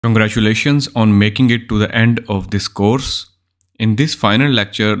Congratulations on making it to the end of this course. In this final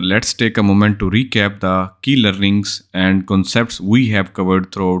lecture, let's take a moment to recap the key learnings and concepts we have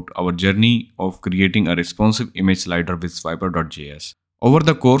covered throughout our journey of creating a responsive image slider with swiper.js. Over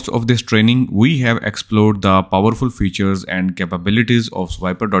the course of this training, we have explored the powerful features and capabilities of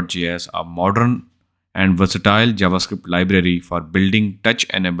swiper.js, a modern and versatile JavaScript library for building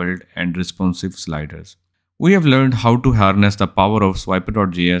touch-enabled and responsive sliders. We have learned how to harness the power of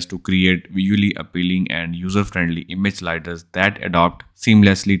swiper.js to create visually appealing and user-friendly image sliders that adapt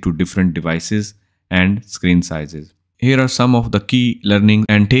seamlessly to different devices and screen sizes. Here are some of the key learnings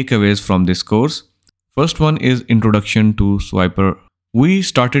and takeaways from this course. First one is Introduction to Swiper. We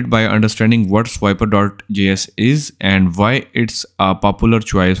started by understanding what swiper.js is and why it's a popular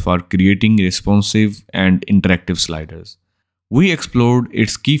choice for creating responsive and interactive sliders. We explored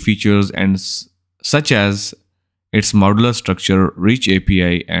its key features such as its modular structure, rich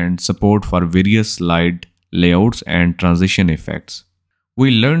API, and support for various slide layouts and transition effects.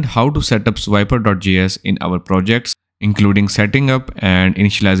 We learned how to set up swiper.js in our projects, including setting up and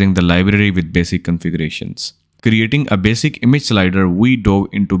initializing the library with basic configurations. Creating a basic image slider, we dove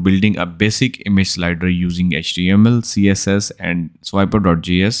into building a basic image slider using HTML, CSS, and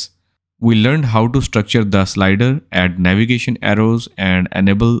swiper.js. We learned how to structure the slider, add navigation arrows, and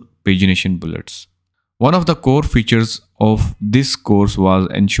enable pagination bullets. One of the core features of this course was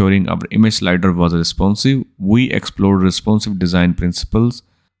ensuring our image slider was responsive. We explored responsive design principles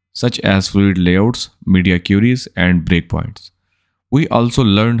such as fluid layouts, media queries, and breakpoints. We also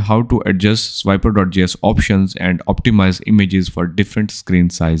learned how to adjust swiper.js options and optimize images for different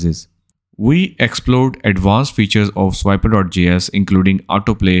screen sizes. We explored advanced features of swiper.js, including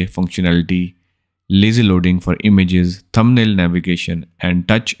autoplay functionality, lazy loading for images, thumbnail navigation, and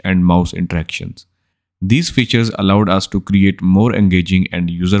touch and mouse interactions. These features allowed us to create more engaging and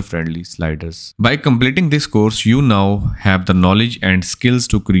user-friendly sliders. By completing this course, you now have the knowledge and skills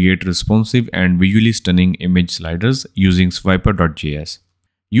to create responsive and visually stunning image sliders using swiper.js.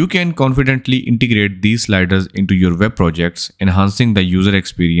 You can confidently integrate these sliders into your web projects, enhancing the user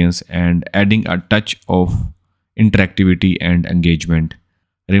experience and adding a touch of interactivity and engagement.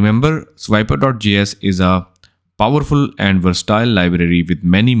 Remember, swiper.js is a powerful and versatile library with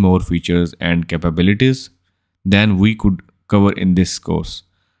many more features and capabilities than we could cover in this course.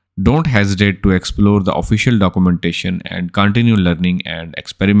 Don't hesitate to explore the official documentation and continue learning and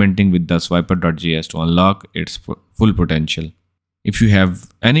experimenting with the swiper.js to unlock its full potential. If you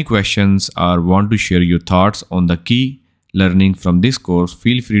have any questions or want to share your thoughts on the key learning from this course,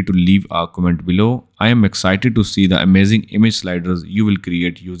 feel free to leave a comment below. I am excited to see the amazing image sliders you will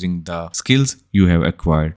create using the skills you have acquired.